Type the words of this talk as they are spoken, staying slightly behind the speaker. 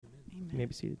You may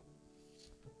be seated.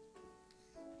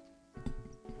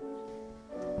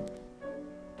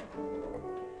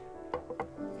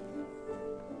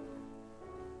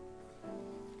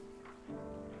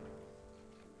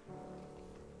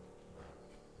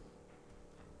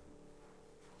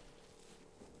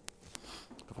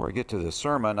 Before I get to the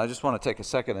sermon, I just want to take a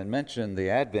second and mention the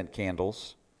Advent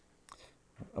candles.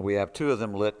 We have two of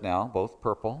them lit now, both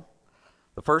purple.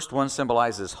 The first one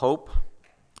symbolizes hope,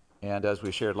 and as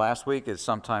we shared last week, is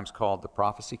sometimes called the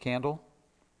prophecy candle.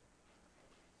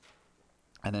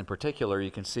 And in particular,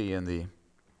 you can see in the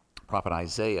prophet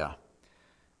Isaiah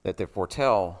that they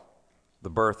foretell the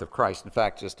birth of Christ. In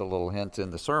fact, just a little hint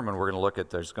in the sermon, we're going to look at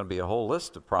there's going to be a whole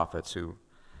list of prophets who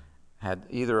had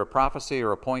either a prophecy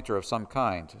or a pointer of some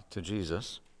kind to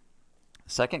Jesus.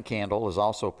 The second candle is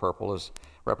also purple,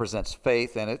 represents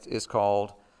faith, and it is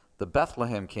called the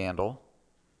Bethlehem candle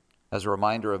as a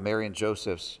reminder of Mary and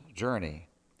Joseph's journey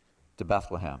to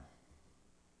Bethlehem.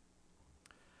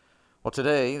 Well,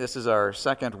 today, this is our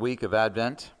second week of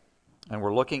Advent, and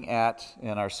we're looking at,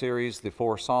 in our series, the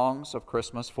 4 songs of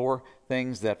Christmas, 4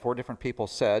 things that 4 different people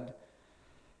said.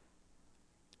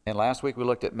 And last week we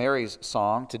looked at Mary's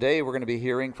song. Today we're going to be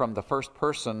hearing from the first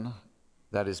person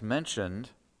that is mentioned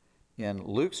in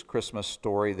Luke's Christmas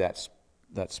story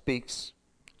that speaks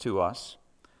to us.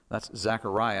 That's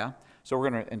Zechariah. So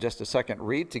we're going to, in just a second,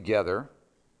 read together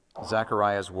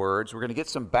Zechariah's words. We're going to get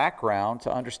some background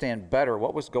to understand better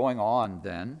what was going on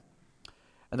then.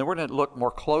 And then we're going to look more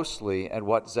closely at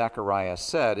what Zechariah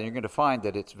said. And you're going to find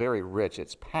that it's very rich.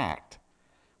 It's packed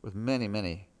with many,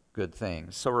 many good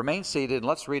things. So remain seated and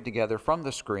let's read together from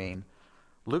the screen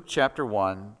Luke chapter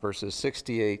 1, verses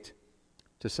 68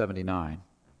 to 79.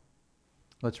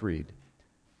 Let's read.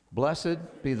 Blessed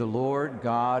be the Lord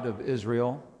God of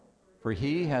Israel, for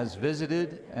he has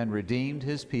visited and redeemed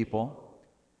his people,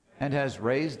 and has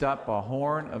raised up a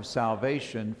horn of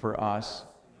salvation for us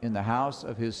in the house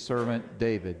of his servant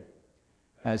David,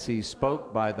 as he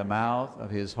spoke by the mouth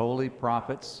of his holy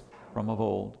prophets from of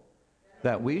old,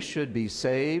 that we should be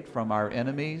saved from our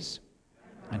enemies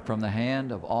and from the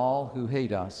hand of all who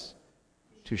hate us,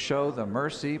 to show the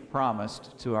mercy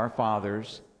promised to our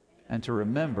fathers, and to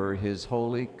remember his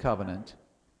holy covenant,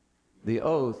 the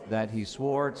oath that he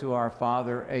swore to our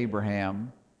father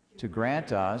Abraham, to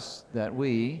grant us that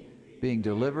we, being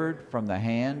delivered from the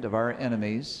hand of our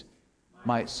enemies,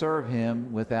 might serve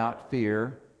him without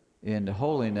fear, in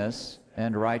holiness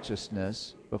and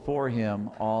righteousness before him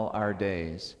all our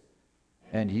days.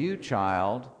 And you,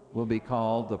 child, will be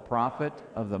called the prophet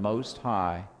of the Most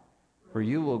High, for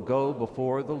you will go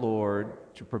before the Lord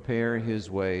to prepare his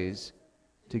ways,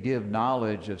 to give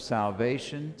knowledge of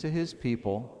salvation to his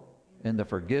people in the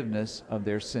forgiveness of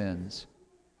their sins,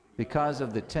 because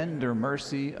of the tender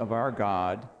mercy of our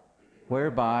God,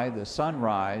 whereby the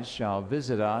sunrise shall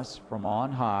visit us from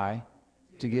on high,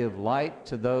 to give light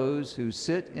to those who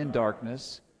sit in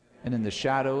darkness and in the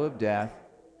shadow of death,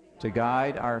 to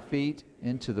guide our feet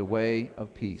into the way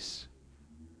of peace.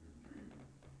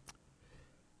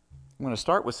 I'm going to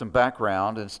start with some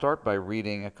background and start by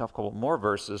reading a couple more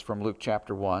verses from Luke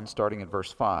chapter 1, starting at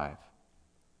verse 5.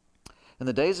 In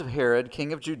the days of Herod,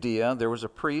 king of Judea, there was a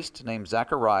priest named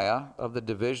Zechariah of the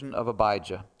division of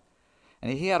Abijah.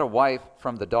 And he had a wife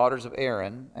from the daughters of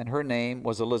Aaron, and her name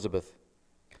was Elizabeth.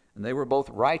 And they were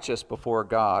both righteous before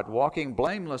God, walking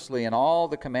blamelessly in all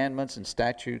the commandments and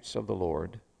statutes of the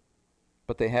Lord.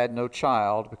 But they had no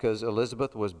child, because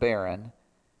Elizabeth was barren,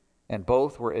 and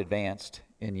both were advanced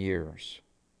in years.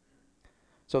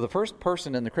 So the first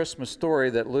person in the Christmas story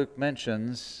that Luke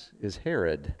mentions is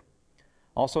Herod,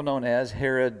 also known as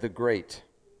Herod the Great.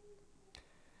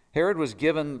 Herod was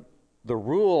given the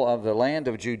rule of the land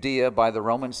of Judea by the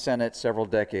Roman Senate several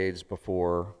decades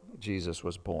before Jesus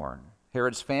was born.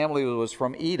 Herod's family was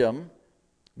from Edom,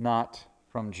 not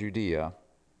from Judea.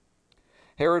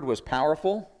 Herod was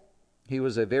powerful. He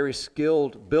was a very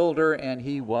skilled builder, and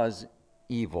he was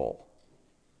evil.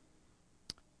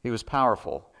 He was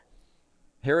powerful.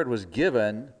 Herod was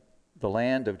given the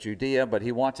land of Judea, but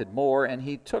he wanted more, and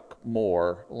he took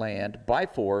more land by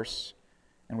force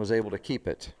and was able to keep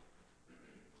it.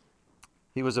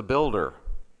 He was a builder.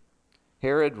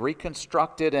 Herod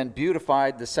reconstructed and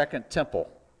beautified the second temple.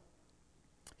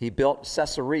 He built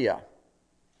Caesarea.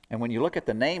 And when you look at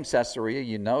the name Caesarea,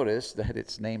 you notice that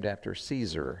it's named after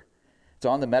Caesar. It's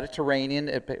on the Mediterranean.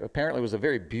 It apparently was a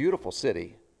very beautiful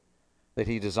city that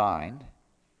he designed.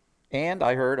 And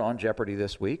I heard on Jeopardy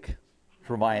this week,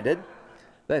 reminded,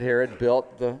 that Herod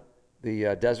built the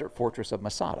desert fortress of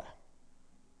Masada.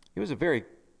 He was a very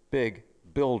big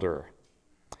builder.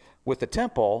 With the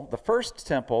temple, the first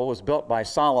temple was built by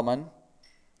Solomon,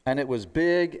 And it was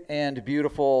big and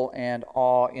beautiful and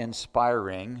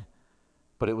awe-inspiring,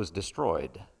 but it was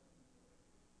destroyed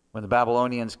when the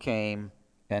Babylonians came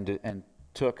and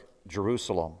took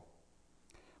Jerusalem.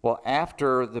 Well,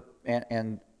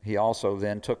 and he also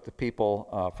then took the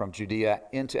people from Judea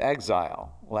into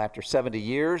exile. Well, after 70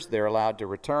 years, they're allowed to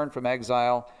return from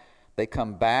exile. They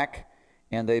come back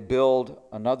and they build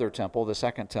another temple, the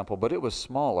second temple, but it was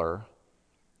smaller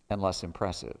and less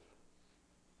impressive.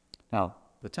 Now,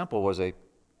 the temple was a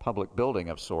public building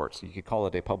of sorts. You could call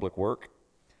it a public work.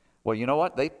 Well, you know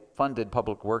what? They funded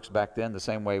public works back then the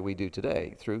same way we do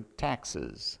today, through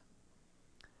taxes.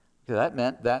 That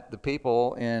meant that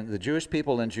the Jewish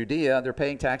people in Judea, they're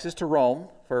paying taxes to Rome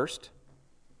first.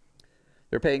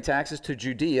 They're paying taxes to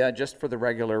Judea just for the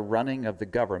regular running of the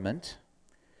government.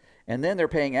 And then they're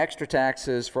paying extra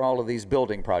taxes for all of these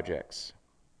building projects.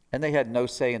 And they had no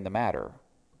say in the matter.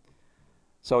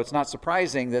 So it's not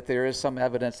surprising that there is some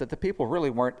evidence that the people really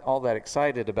weren't all that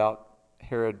excited about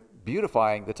Herod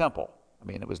beautifying the temple. I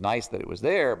mean, it was nice that it was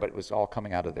there, but it was all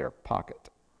coming out of their pocket.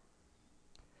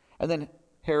 And then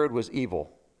Herod was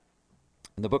evil.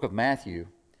 In the book of Matthew,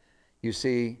 you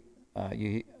see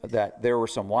that there were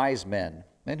some wise men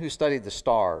who studied the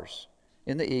stars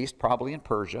in the east, probably in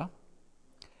Persia.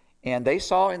 And they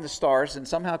saw in the stars and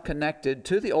somehow connected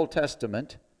to the Old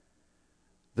Testament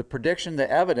the prediction,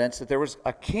 the evidence that there was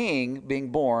a king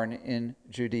being born in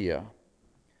Judea.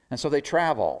 And so they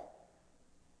travel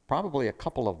probably a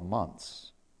couple of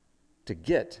months to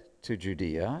get to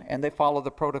Judea, and they follow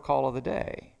the protocol of the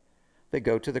day. They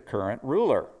go to the current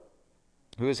ruler,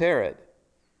 who is Herod,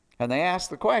 and they ask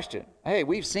the question, hey,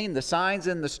 we've seen the signs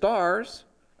in the stars.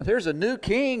 There's a new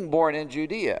king born in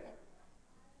Judea.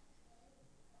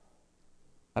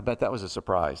 I bet that was a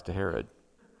surprise to Herod.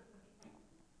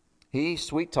 He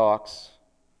sweet talks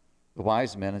the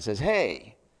wise men and says,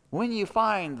 hey, when you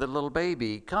find the little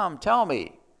baby, come tell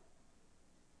me.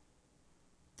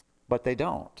 But they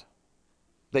don't.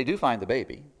 They do find the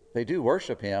baby. They do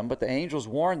worship him, but the angels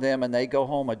warn them and they go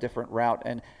home a different route.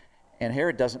 And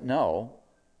Herod doesn't know.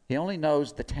 He only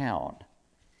knows the town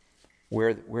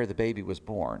where the baby was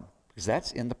born, because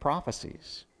that's in the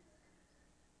prophecies.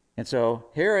 And so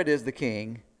Herod is the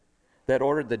king that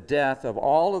ordered the death of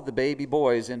all of the baby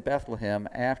boys in Bethlehem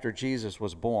after Jesus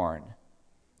was born.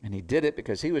 And he did it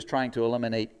because he was trying to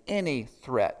eliminate any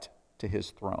threat to his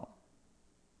throne.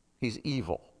 He's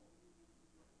evil.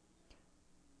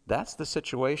 That's the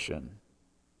situation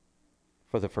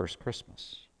for the first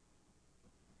Christmas.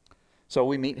 So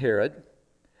we meet Herod,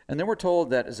 and then we're told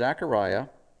that Zechariah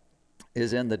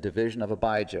is in the division of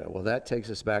Abijah. Well, that takes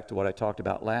us back to what I talked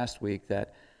about last week,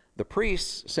 that the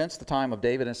priests, since the time of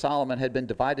David and Solomon, had been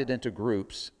divided into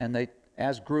groups, and they,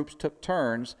 as groups, took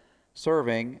turns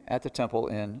serving at the temple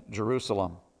in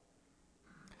Jerusalem.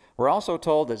 We're also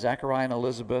told that Zechariah and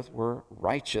Elizabeth were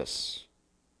righteous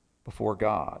before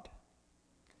God.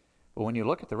 But when you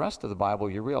look at the rest of the Bible,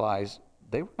 you realize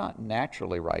they were not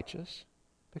naturally righteous,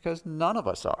 because none of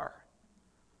us are.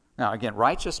 Now, again,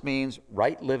 righteous means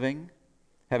right living,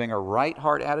 having a right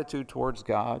heart attitude towards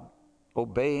God,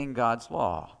 obeying God's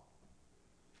law.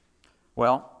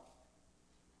 Well,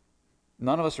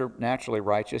 none of us are naturally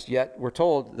righteous, yet we're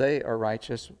told they are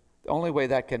righteous. The only way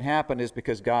that can happen is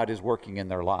because God is working in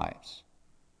their lives,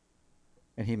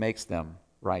 and he makes them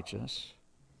righteous.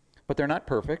 But they're not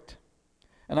perfect,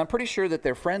 and I'm pretty sure that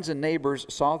their friends and neighbors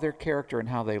saw their character and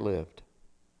how they lived.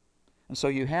 And so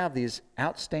you have these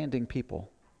outstanding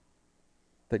people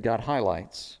that God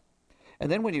highlights. And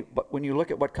then when you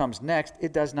look at what comes next,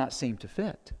 it does not seem to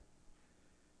fit.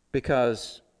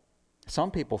 Because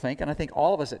some people think, and I think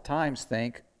all of us at times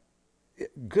think,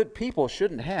 good people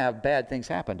shouldn't have bad things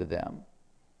happen to them.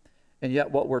 And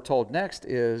yet what we're told next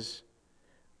is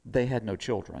they had no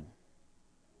children.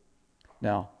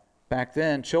 Now, back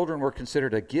then, children were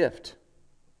considered a gift.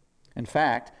 In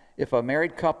fact, if a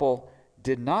married couple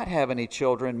did not have any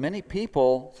children, many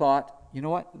people thought, you know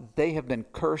what, they have been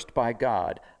cursed by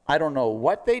God. I don't know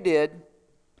what they did,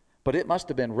 but it must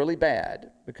have been really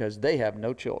bad because they have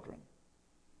no children.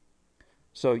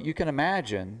 So you can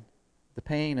imagine the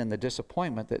pain and the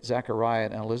disappointment that Zechariah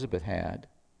and Elizabeth had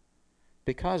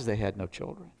because they had no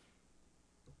children.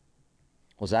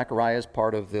 Well, Zechariah is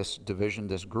part of this division,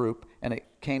 this group, and it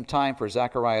came time for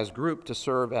Zechariah's group to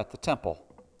serve at the temple.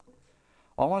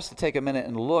 I want us to take a minute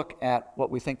and look at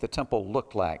what we think the temple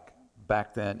looked like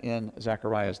back then in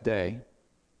Zechariah's day,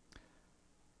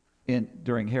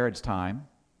 during Herod's time.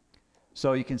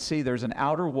 So you can see there's an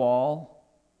outer wall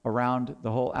around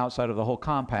the whole outside of the whole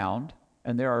compound,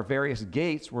 and there are various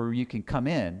gates where you can come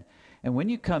in. And when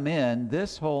you come in,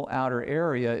 this whole outer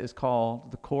area is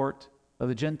called the court of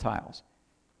the Gentiles.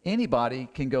 Anybody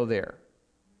can go there.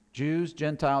 Jews,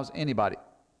 Gentiles, anybody.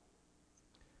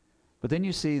 But then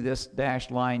you see this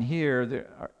dashed line here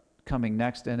coming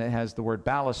next, and it has the word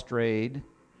balustrade.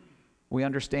 We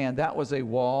understand that was a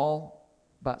wall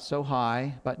about so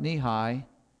high, about knee high,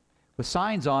 with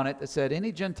signs on it that said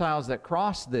any Gentiles that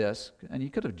crossed this, and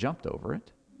you could have jumped over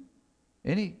it,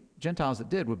 any Gentiles that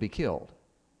did would be killed.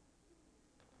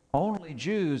 Only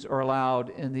Jews are allowed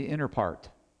in the inner part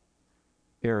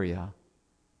area,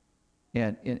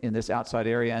 and in this outside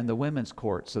area, and the women's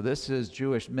court. So this is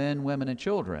Jewish men, women, and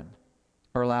children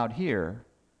are allowed here.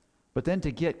 But then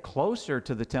to get closer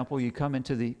to the temple, you come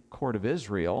into the court of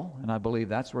Israel, and I believe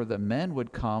that's where the men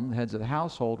would come, the heads of the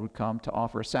household would come to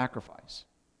offer a sacrifice.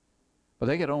 But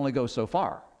they could only go so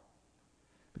far,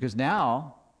 because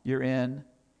now you're in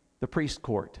the priest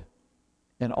court,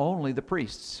 and only the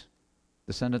priests,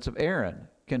 descendants of Aaron,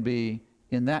 can be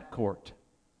in that court.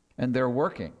 And they're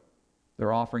working.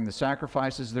 They're offering the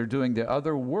sacrifices. They're doing the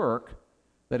other work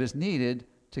that is needed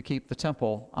to keep the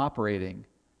temple operating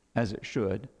as it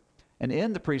should. And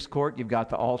in the priest court, you've got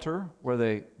the altar where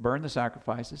they burn the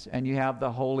sacrifices, and you have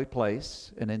the holy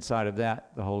place, and inside of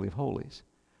that, the Holy of Holies.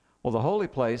 Well, the holy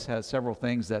place has several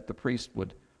things that the priest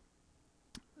would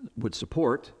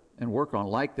support and work on,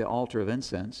 like the altar of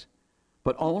incense,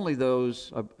 but only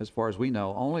those, as far as we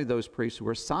know, only those priests who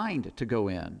were assigned to go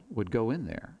in would go in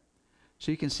there.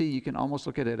 So you can see, you can almost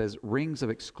look at it as rings of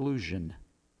exclusion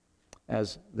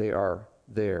as they are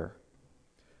there.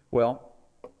 Well,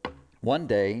 one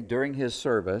day during his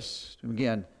service,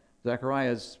 again,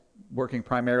 Zechariah is working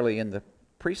primarily in the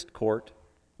priest court.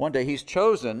 One day he's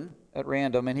chosen at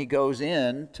random, and he goes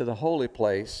in to the holy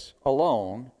place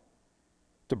alone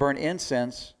to burn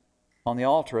incense on the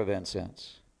altar of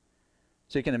incense.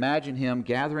 So you can imagine him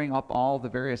gathering up all the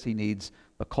various, he needs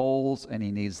the coals, and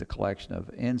he needs the collection of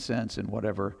incense and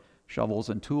whatever shovels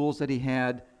and tools that he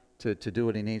had to do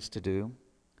what he needs to do.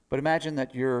 But imagine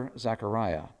that you're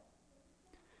Zechariah.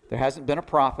 There hasn't been a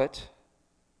prophet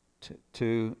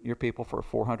to your people for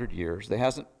 400 years. There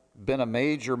hasn't been a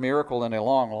major miracle in a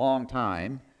long, long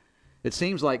time. It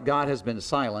seems like God has been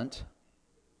silent.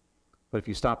 But if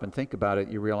you stop and think about it,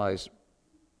 you realize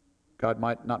God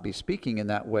might not be speaking in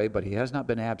that way, but he has not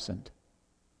been absent.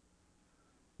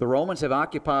 The Romans have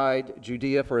occupied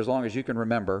Judea for as long as you can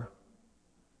remember.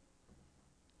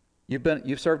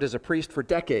 You've served as a priest for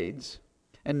decades,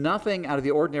 and nothing out of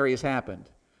the ordinary has happened.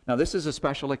 Now, this is a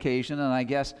special occasion, and I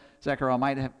guess Zechariah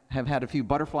might have had a few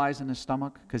butterflies in his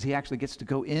stomach, because he actually gets to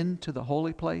go into the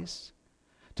holy place,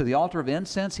 to the altar of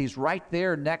incense. He's right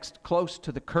there next, close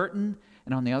to the curtain,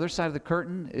 and on the other side of the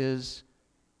curtain is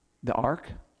the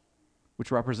ark,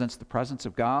 which represents the presence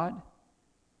of God.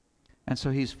 And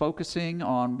so he's focusing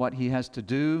on what he has to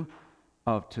do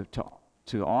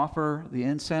to offer the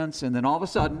incense, and then all of a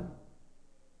sudden,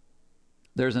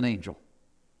 there's an angel.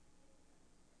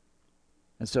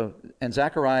 And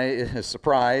Zechariah is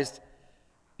surprised,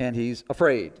 and he's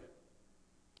afraid.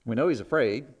 We know he's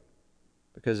afraid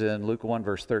because in Luke 1,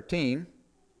 verse 13,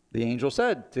 the angel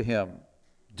said to him,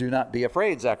 "Do not be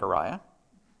afraid, Zechariah,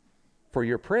 for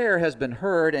your prayer has been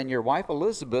heard, and your wife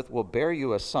Elizabeth will bear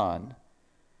you a son,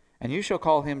 and you shall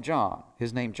call him John,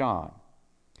 his name John.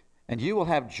 And you will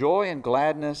have joy and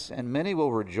gladness, and many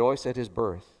will rejoice at his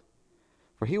birth.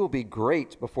 For he will be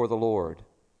great before the Lord,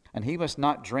 and he must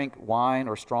not drink wine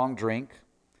or strong drink,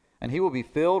 and he will be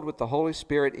filled with the Holy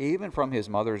Spirit even from his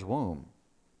mother's womb.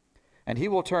 And he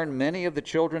will turn many of the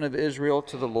children of Israel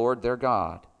to the Lord their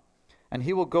God. And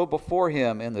he will go before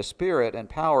him in the spirit and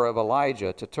power of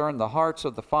Elijah to turn the hearts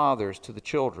of the fathers to the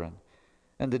children,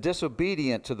 and the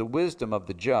disobedient to the wisdom of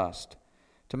the just,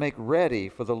 to make ready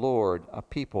for the Lord a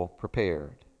people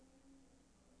prepared."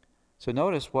 So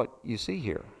notice what you see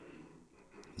here.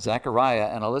 Zechariah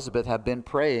and Elizabeth have been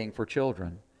praying for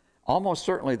children. Almost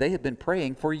certainly they had been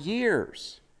praying for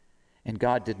years, and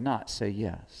God did not say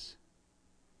yes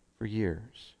for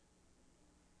years.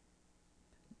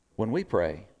 When we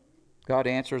pray, God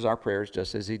answers our prayers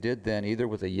just as he did then, either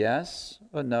with a yes,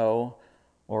 a no,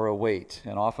 or a wait.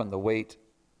 And often the wait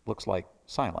looks like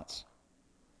silence.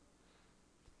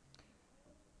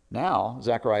 Now,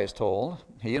 Zechariah is told,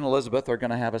 he and Elizabeth are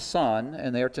going to have a son,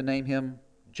 and they are to name him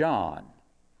John.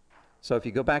 So if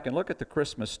you go back and look at the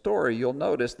Christmas story, you'll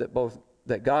notice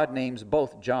that God names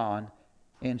both John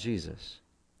and Jesus.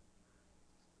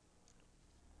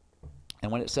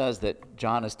 And when it says that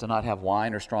John is to not have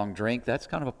wine or strong drink, that's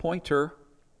kind of a pointer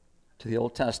to the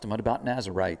Old Testament about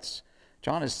Nazarites.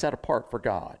 John is set apart for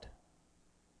God.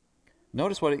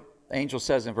 Notice what the angel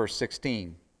says in verse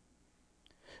 16.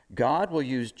 God will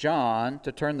use John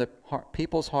to turn the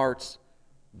people's hearts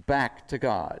back to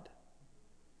God.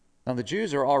 Now, the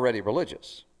Jews are already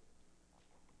religious,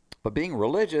 but being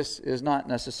religious is not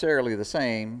necessarily the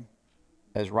same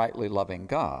as rightly loving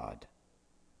God.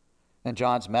 And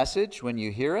John's message, when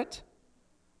you hear it,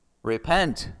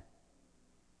 repent,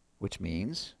 which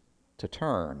means to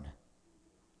turn.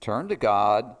 Turn to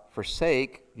God,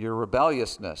 forsake your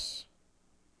rebelliousness.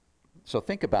 So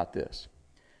think about this.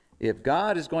 If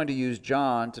God is going to use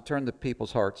John to turn the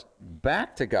people's hearts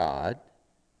back to God,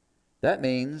 that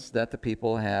means that the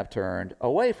people have turned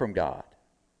away from God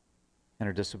and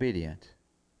are disobedient.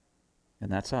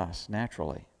 And that's us,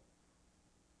 naturally.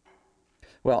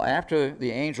 Well, after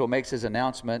the angel makes his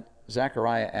announcement,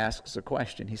 Zechariah asks a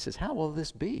question. He says, how will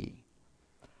this be?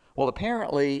 Well,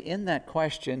 apparently in that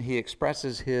question, he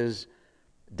expresses his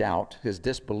doubt, his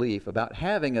disbelief about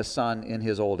having a son in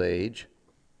his old age.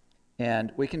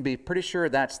 And we can be pretty sure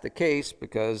that's the case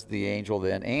because the angel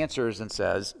then answers and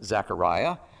says,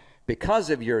 Zechariah, because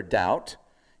of your doubt,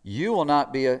 you will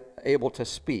not be able to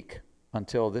speak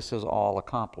until this is all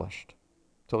accomplished,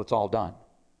 till it's all done.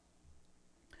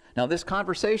 Now, this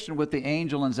conversation with the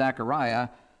angel and Zechariah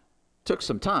took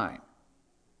some time.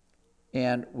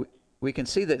 And we can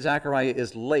see that Zechariah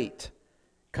is late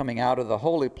coming out of the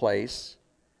holy place.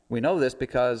 We know this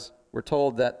because we're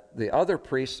told that the other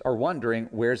priests are wondering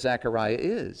where Zechariah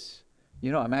is.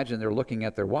 You know, imagine they're looking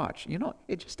at their watch. You know,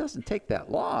 it just doesn't take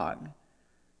that long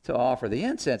to offer the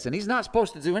incense, and he's not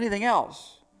supposed to do anything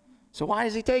else. So why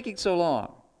is he taking so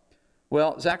long?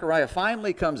 Well, Zechariah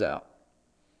finally comes out,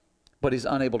 but he's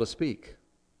unable to speak.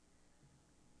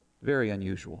 Very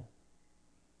unusual.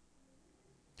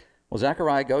 Well,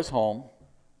 Zechariah goes home,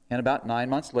 and about 9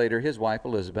 months later, his wife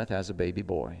Elizabeth has a baby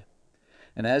boy.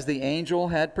 And as the angel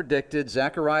had predicted,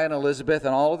 Zechariah and Elizabeth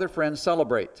and all of their friends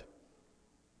celebrate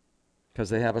because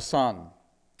they have a son.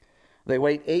 They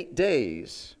wait 8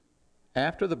 days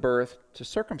after the birth to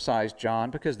circumcise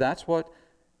John because that's what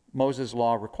Moses'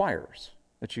 law requires,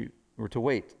 that you were to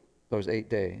wait those 8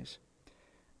 days.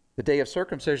 The day of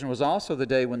circumcision was also the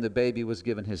day when the baby was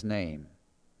given his name.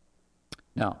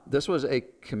 Now, this was a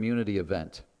community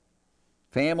event.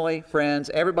 Family, friends,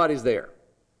 everybody's there.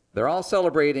 They're all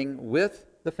celebrating with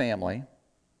the family,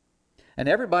 and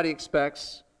everybody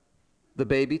expects the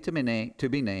baby to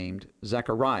be named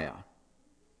Zechariah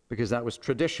because that was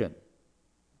tradition.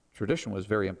 Tradition was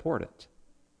very important.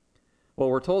 Well,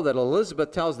 we're told that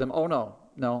Elizabeth tells them, oh,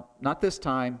 no, not this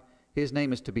time. His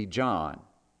name is to be John.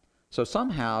 So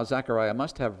somehow Zechariah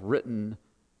must have written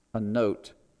a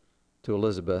note to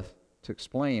Elizabeth to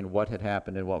explain what had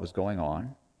happened and what was going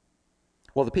on.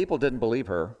 Well, the people didn't believe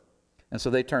her, and so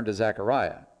they turned to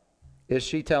Zechariah.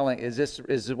 Is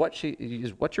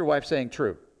what your wife saying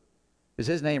true? Is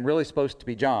his name really supposed to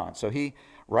be John? So he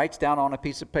writes down on a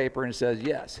piece of paper and says,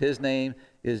 yes, his name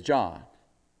is John.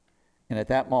 And at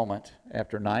that moment,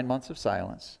 after 9 months of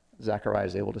silence, Zechariah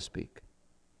is able to speak.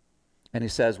 And he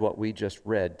says what we just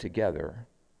read together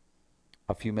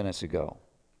a few minutes ago.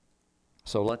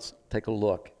 So let's take a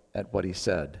look at what he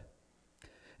said.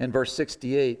 In verse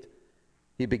 68,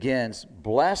 he begins,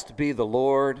 "Blessed be the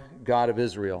Lord God of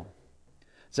Israel."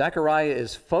 Zechariah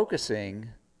is focusing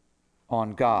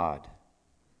on God.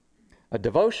 A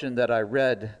devotion that I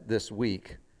read this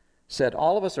week said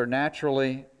all of us are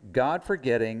naturally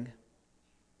God-forgetting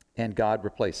and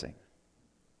God-replacing.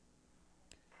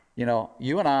 You know,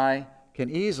 you and I can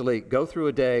easily go through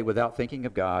a day without thinking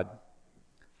of God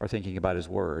or thinking about His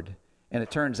Word. And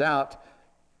it turns out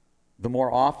the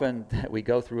more often that we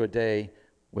go through a day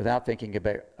without thinking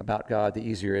about God, the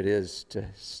easier it is to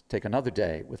take another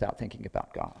day without thinking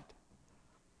about God.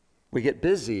 We get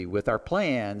busy with our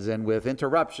plans and with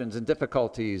interruptions and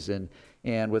difficulties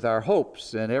and with our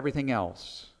hopes and everything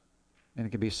else. And it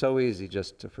can be so easy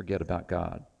just to forget about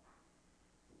God.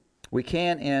 We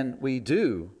can and we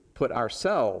do put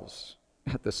ourselves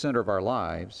at the center of our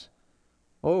lives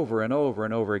over and over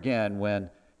and over again when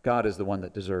God is the one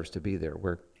that deserves to be there.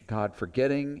 We're God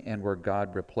forgetting and we're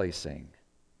God replacing.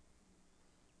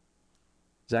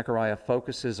 Zechariah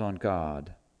focuses on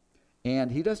God,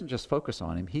 and he doesn't just focus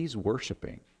on Him, he's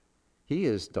worshiping. He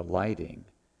is delighting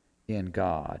in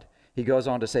God. He goes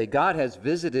on to say, God has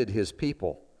visited His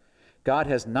people. God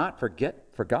has not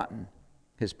forgotten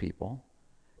His people.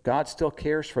 God still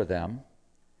cares for them.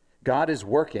 God is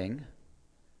working.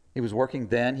 He was working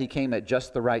then. He came at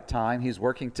just the right time. He's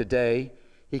working today.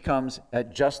 He comes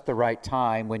at just the right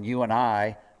time when you and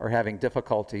I are having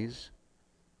difficulties.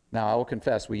 Now, I will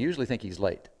confess, we usually think He's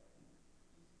late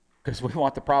because we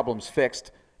want the problems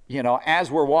fixed,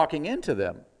 as we're walking into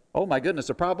them. Oh, my goodness,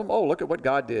 a problem? Oh, look at what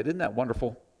God did. Isn't that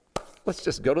wonderful? Let's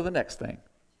just go to the next thing.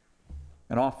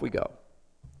 And off we go.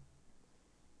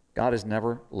 God is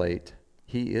never late.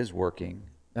 He is working.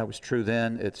 That was true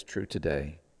then, it's true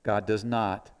today. God does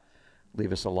not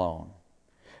leave us alone.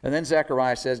 And then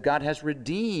Zechariah says, God has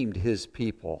redeemed his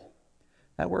people.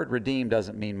 That word redeem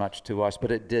doesn't mean much to us,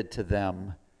 but it did to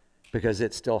them because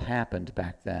it still happened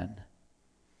back then.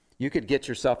 You could get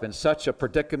yourself in such a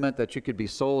predicament that you could be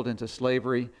sold into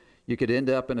slavery. You could end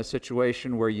up in a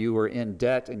situation where you were in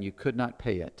debt and you could not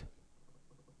pay it.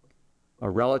 A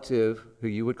relative who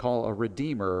you would call a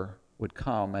redeemer would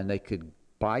come and they could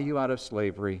buy you out of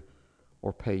slavery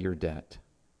or pay your debt.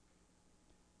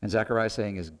 And Zechariah is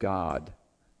saying is God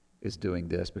is doing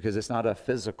this because it's not a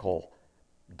physical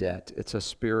debt, it's a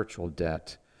spiritual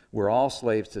debt. We're all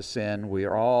slaves to sin. We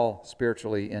are all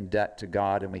spiritually in debt to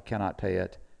God and we cannot pay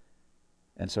it.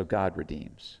 And so God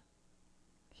redeems.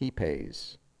 He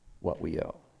pays what we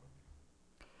owe.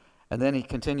 And then he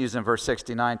continues in verse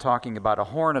 69 talking about a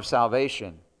horn of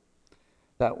salvation.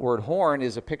 That word horn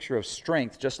is a picture of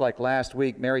strength. Just like last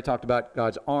week, Mary talked about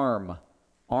God's arm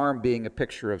being a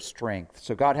picture of strength.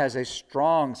 So God has a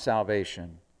strong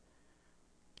salvation.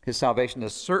 His salvation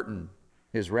is certain,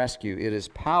 his rescue. It is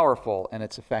powerful and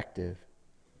it's effective.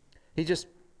 He just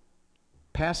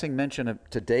passing mention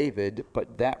to David,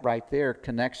 but that right there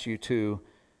connects you to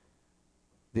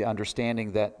the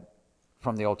understanding that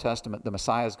from the Old Testament, the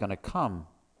Messiah is going to come,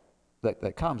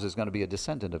 that comes is going to be a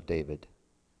descendant of David.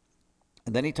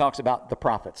 And then he talks about the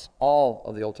prophets, all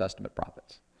of the Old Testament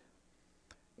prophets.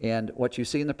 And what you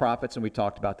see in the prophets, and we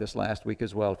talked about this last week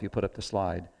as well, if you put up the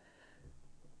slide,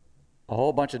 a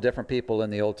whole bunch of different people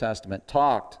in the Old Testament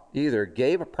either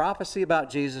gave a prophecy about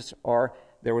Jesus or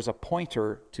there was a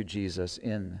pointer to Jesus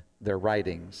in their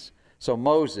writings. So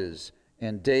Moses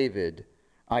and David,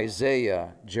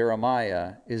 Isaiah,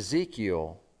 Jeremiah,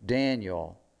 Ezekiel,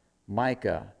 Daniel,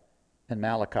 Micah, and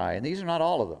Malachi. And these are not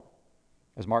all of them.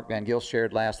 As Mark Van Gil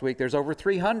shared last week, there's over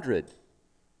 300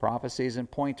 prophecies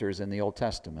and pointers in the Old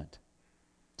Testament,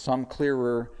 some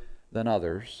clearer than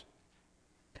others.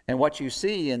 And what you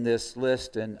see in this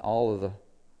list and all of the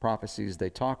prophecies they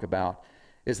talk about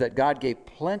is that God gave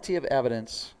plenty of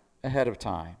evidence ahead of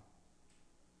time.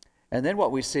 And then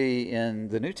what we see in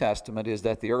the New Testament is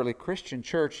that the early Christian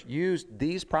church used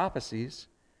these prophecies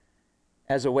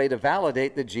as a way to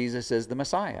validate that Jesus is the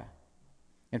Messiah.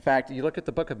 In fact, you look at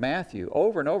the book of Matthew,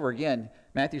 over and over again,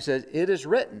 Matthew says, it is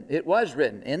written, it was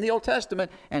written in the Old Testament,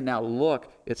 and now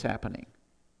look, it's happening.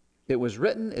 It was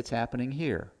written, it's happening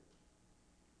here.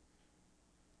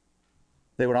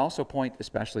 They would also point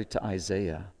especially to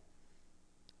Isaiah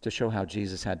to show how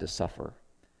Jesus had to suffer.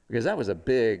 Because that was a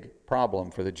big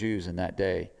problem for the Jews in that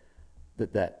day,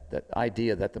 that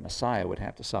idea that the Messiah would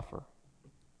have to suffer.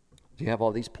 You have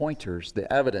all these pointers,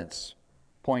 the evidence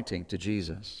pointing to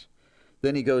Jesus.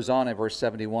 Then he goes on in verse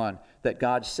 71, that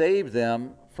God saved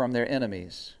them from their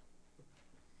enemies.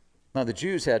 Now the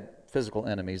Jews had physical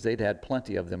enemies. They'd had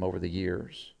plenty of them over the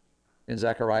years. In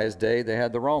Zechariah's day, they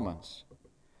had the Romans.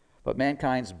 But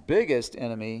mankind's biggest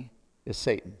enemy is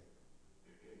Satan.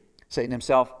 Satan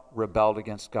himself rebelled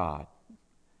against God,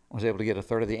 was able to get a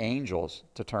third of the angels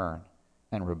to turn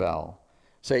and rebel.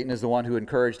 Satan is the one who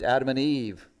encouraged Adam and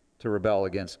Eve to rebel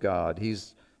against God.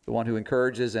 He's the one who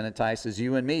encourages and entices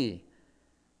you and me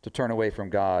to turn away from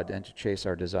God and to chase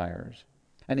our desires.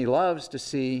 And he loves to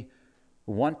see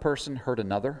one person hurt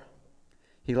another.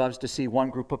 He loves to see one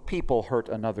group of people hurt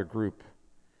another group.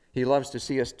 He loves to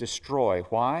see us destroy.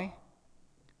 Why?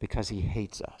 Because he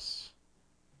hates us.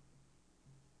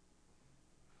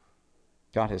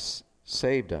 God has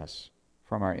saved us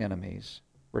from our enemies.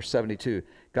 Verse 72,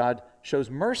 God shows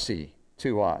mercy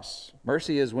to us.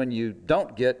 Mercy is when you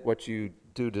don't get what you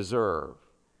do deserve.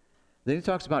 Then he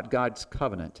talks about God's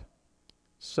covenant.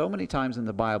 So many times in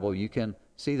the Bible you can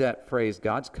see that phrase,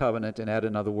 God's covenant, and add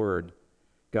another word,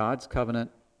 God's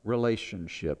covenant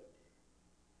relationship.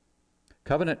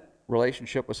 Covenant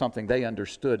relationship was something they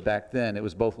understood back then. It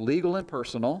was both legal and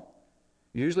personal,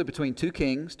 usually between two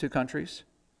kings, two countries.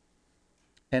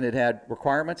 And it had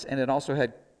requirements, and it also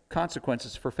had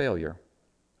consequences for failure.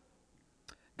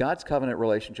 God's covenant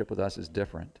relationship with us is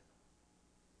different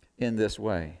in this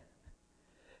way.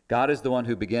 God is the one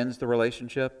who begins the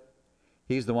relationship.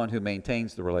 He's the one who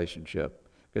maintains the relationship.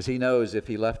 Because he knows if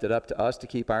he left it up to us to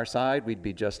keep our side, we'd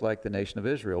be just like the nation of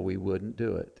Israel. We wouldn't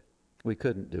do it. We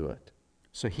couldn't do it.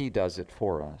 So he does it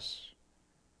for us.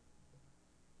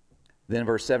 Then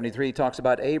verse 73 he talks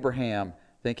about Abraham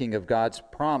thinking of God's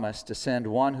promise to send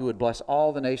one who would bless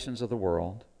all the nations of the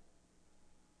world.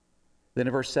 Then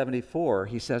in verse 74,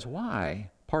 he says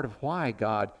why? Part of why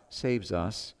God saves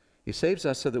us. He saves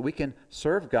us so that we can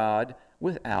serve God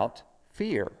without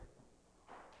fear.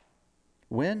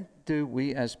 When do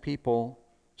we as people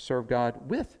serve God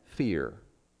with fear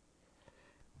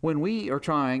when we are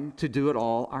trying to do it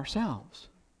all ourselves.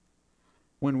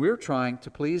 When we're trying to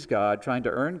please God, trying to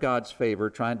earn God's favor,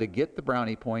 trying to get the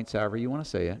brownie points, however you want to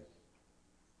say it.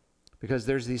 Because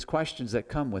there's these questions that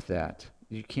come with that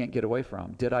you can't get away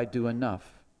from. Did I do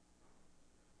enough?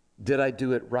 Did I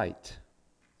do it right?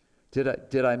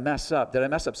 Did I mess up? Did I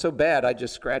mess up so bad I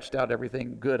just scratched out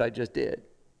everything good I just did?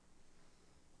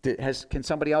 Can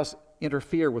somebody else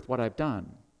interfere with what I've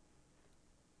done?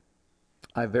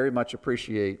 I very much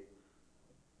appreciate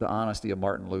the honesty of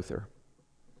Martin Luther.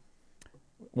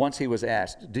 Once he was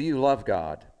asked, "Do you love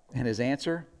God?" And his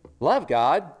answer, "Love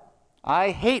God? I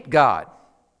hate God."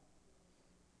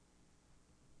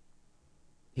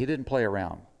 He didn't play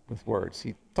around with words.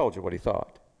 He told you what he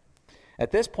thought.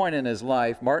 At this point in his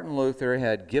life, Martin Luther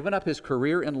had given up his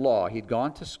career in law. He'd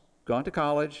gone to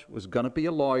college, was going to be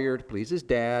a lawyer to please his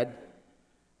dad.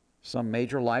 Some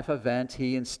major life event.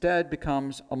 He instead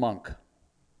becomes a monk.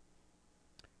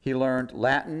 He learned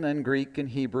Latin and Greek and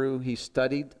Hebrew. He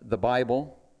studied the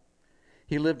Bible.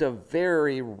 He lived a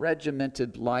very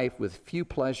regimented life with few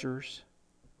pleasures.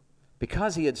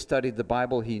 Because he had studied the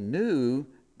Bible, he knew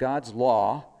God's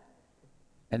law,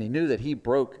 and he knew that he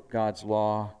broke God's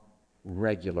law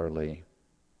regularly.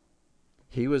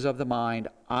 He was of the mind,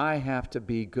 I have to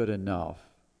be good enough.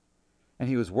 And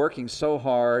he was working so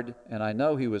hard, and I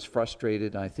know he was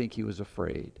frustrated, and I think he was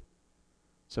afraid.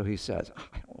 So he says,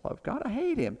 I don't love God, I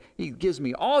hate him. He gives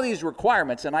me all these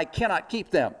requirements, and I cannot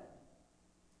keep them.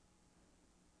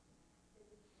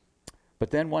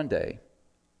 But then one day,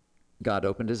 God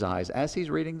opened his eyes as he's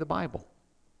reading the Bible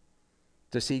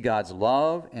to see God's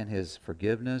love and his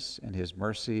forgiveness and his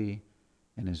mercy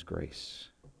and his grace.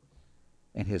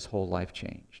 And his whole life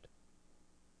changed.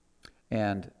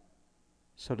 And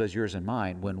so does yours and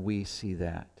mine when we see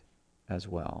that as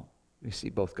well. We see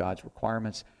both God's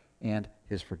requirements and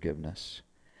his forgiveness.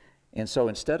 And so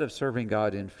instead of serving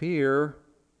God in fear,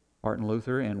 Martin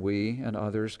Luther and we and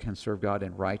others can serve God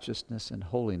in righteousness and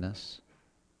holiness,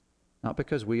 not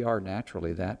because we are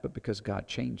naturally that, but because God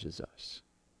changes us.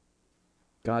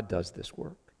 God does this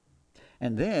work.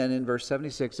 And then in verse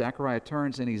 76, Zechariah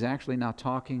turns and he's actually now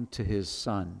talking to his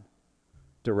son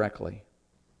directly.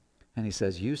 And he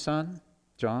says, you son,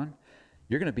 John,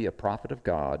 you're going to be a prophet of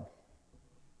God.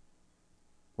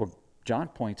 Well, John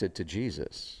pointed to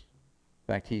Jesus.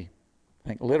 In fact, I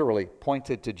think literally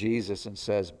pointed to Jesus and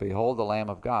says, behold the Lamb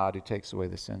of God who takes away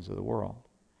the sins of the world.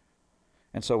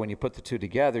 And so when you put the two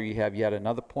together, you have yet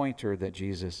another pointer that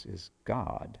Jesus is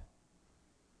God.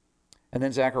 And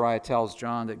then Zechariah tells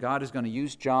John that God is going to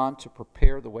use John to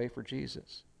prepare the way for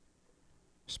Jesus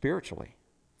spiritually.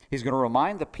 He's going to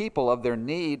remind the people of their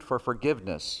need for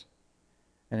forgiveness.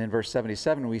 And in verse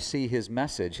 77, we see his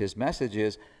message. His message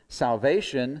is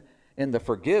salvation in the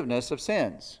forgiveness of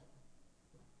sins.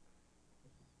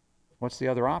 What's the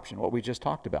other option? What we just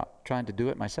talked about, trying to do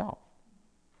it myself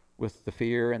with the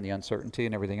fear and the uncertainty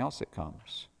and everything else that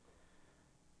comes.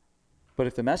 But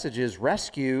if the message is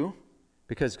rescue,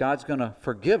 because God's going to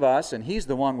forgive us and he's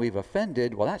the one we've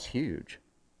offended, well, that's huge.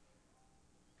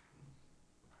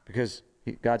 Because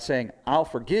God's saying, I'll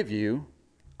forgive you,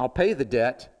 I'll pay the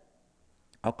debt,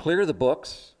 I'll clear the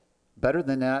books. Better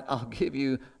than that, I'll give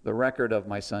you the record of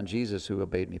my son Jesus who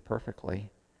obeyed me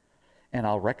perfectly, and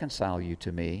I'll reconcile you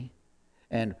to me,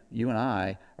 and you and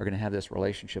I are going to have this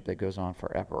relationship that goes on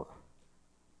forever.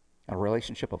 A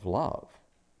relationship of love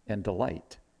and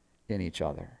delight in each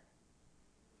other.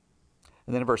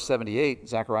 And then in verse 78,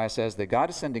 Zechariah says that God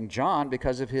is sending John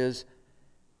because of his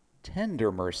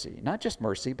tender mercy. Not just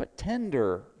mercy, but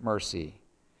tender mercy.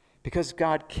 Because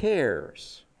God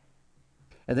cares.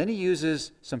 And then he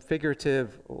uses some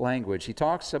figurative language. He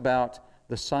talks about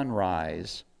the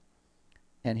sunrise.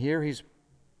 And here he's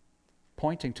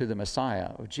pointing to the Messiah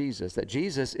of Jesus, that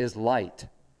Jesus is light.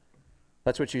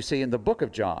 That's what you see in the book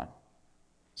of John.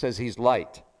 It says he's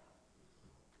light.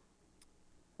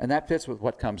 And that fits with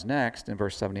what comes next in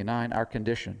verse 79, our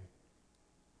condition.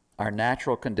 Our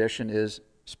natural condition is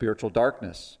spiritual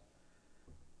darkness.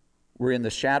 We're in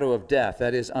the shadow of death,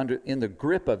 that is, in the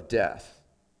grip of death,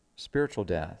 spiritual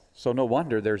death. So no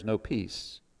wonder there's no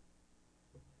peace.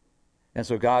 And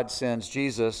so God sends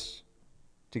Jesus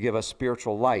to give us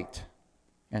spiritual light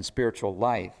and spiritual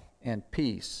life and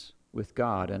peace with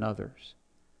God and others.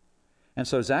 And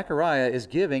so Zechariah is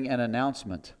giving an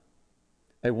announcement.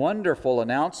 A wonderful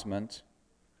announcement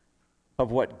of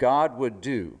what God would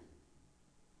do.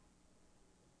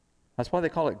 That's why they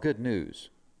call it good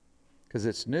news, because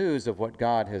it's news of what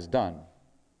God has done.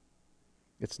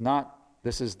 It's not,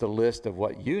 this is the list of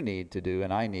what you need to do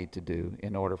and I need to do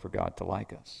in order for God to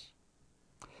like us.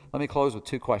 Let me close with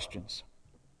two questions.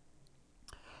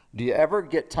 Do you ever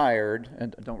get tired,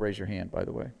 and don't raise your hand, by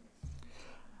the way.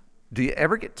 Do you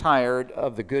ever get tired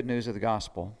of the good news of the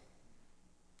gospel?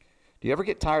 Do you ever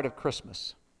get tired of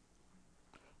Christmas?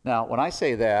 Now, when I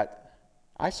say that,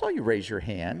 I saw you raise your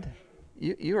hand.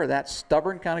 You are that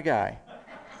stubborn kind of guy.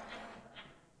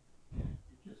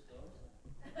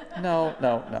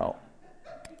 No.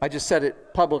 I just said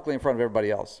it publicly in front of everybody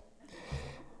else.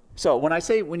 So when I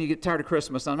say when you get tired of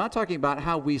Christmas, I'm not talking about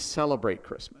how we celebrate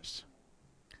Christmas.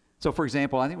 So for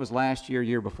example, I think it was last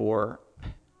year before,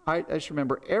 I just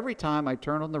remember every time I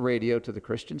turned on the radio to the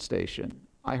Christian station,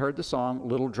 I heard the song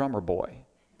Little Drummer Boy.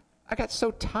 I got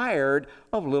so tired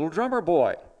of Little Drummer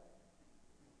Boy.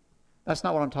 That's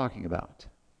not what I'm talking about.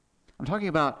 I'm talking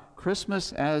about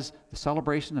Christmas as the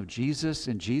celebration of Jesus,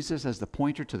 and Jesus as the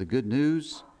pointer to the good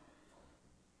news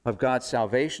of God's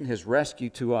salvation, his rescue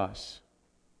to us.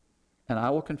 And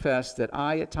I will confess that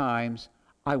at times,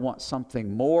 I want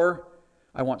something more.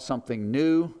 I want something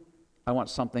new. I want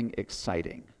something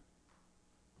exciting.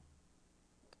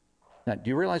 Now, do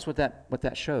you realize what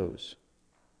that shows?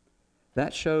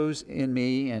 That shows in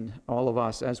me and all of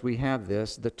us as we have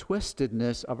this, the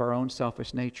twistedness of our own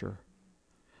selfish nature.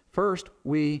 First,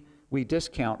 we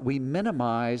discount, we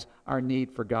minimize our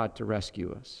need for God to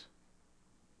rescue us.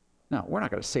 Now, we're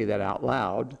not going to say that out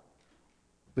loud,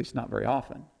 at least not very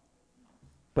often.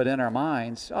 But in our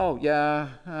minds,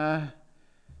 the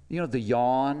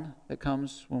yawn that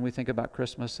comes when we think about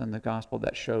Christmas and the gospel,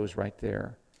 that shows right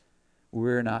there.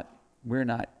 We're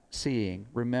not seeing,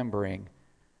 remembering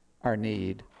our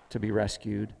need to be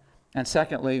rescued. And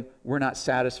secondly, we're not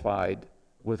satisfied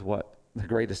with what the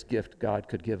greatest gift God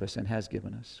could give us and has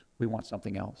given us. We want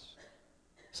something else,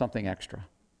 something extra.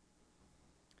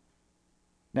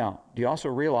 Now, do you also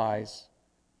realize,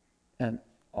 and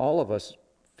all of us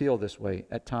feel this way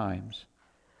at times,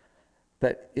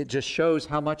 that it just shows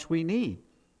how much we need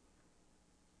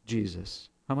Jesus,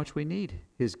 how much we need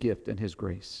his gift and his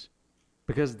grace,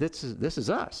 because this is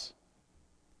us.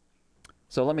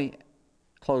 So let me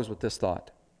close with this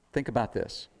thought. Think about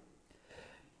this.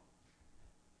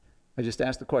 I just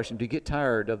asked the question, do you get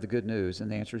tired of the good news?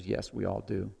 And the answer is yes, we all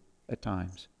do at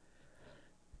times.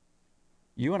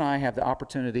 You and I have the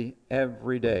opportunity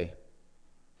every day,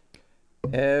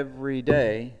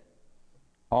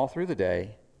 all through the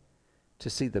day, to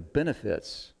see the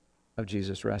benefits of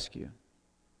Jesus' rescue.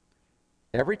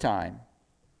 Every time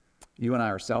you and I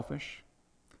are selfish,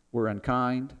 we're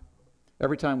unkind,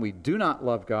 every time we do not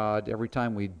love God, every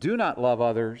time we do not love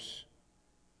others,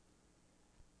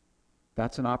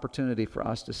 that's an opportunity for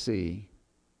us to see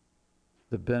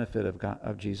the benefit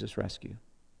of Jesus' rescue.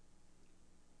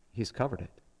 He's covered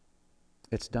it.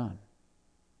 It's done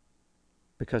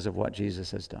because of what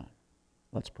Jesus has done.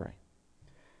 Let's pray.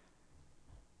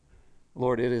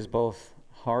 Lord, it is both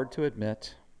hard to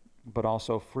admit, but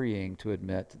also freeing to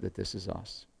admit that this is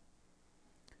us,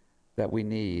 that we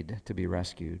need to be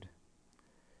rescued.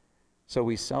 So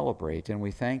we celebrate and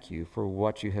we thank you for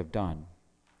what you have done,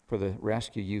 for the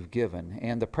rescue you've given,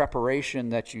 and the preparation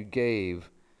that you gave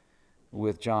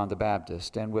with John the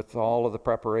Baptist, and with all of the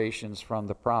preparations from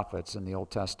the prophets in the Old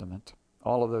Testament.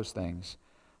 All of those things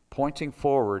pointing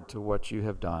forward to what you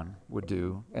have done, would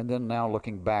do, and then now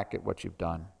looking back at what you've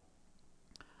done.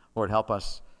 Lord, help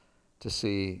us to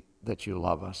see that you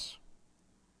love us,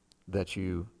 that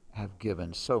you have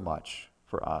given so much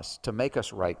for us, to make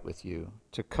us right with you,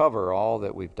 to cover all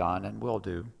that we've done and will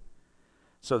do,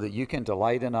 so that you can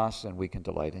delight in us and we can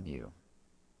delight in you.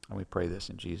 And we pray this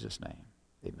in Jesus' name.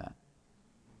 Amen.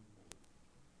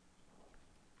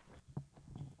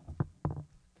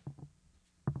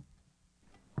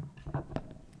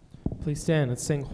 Please stand and sing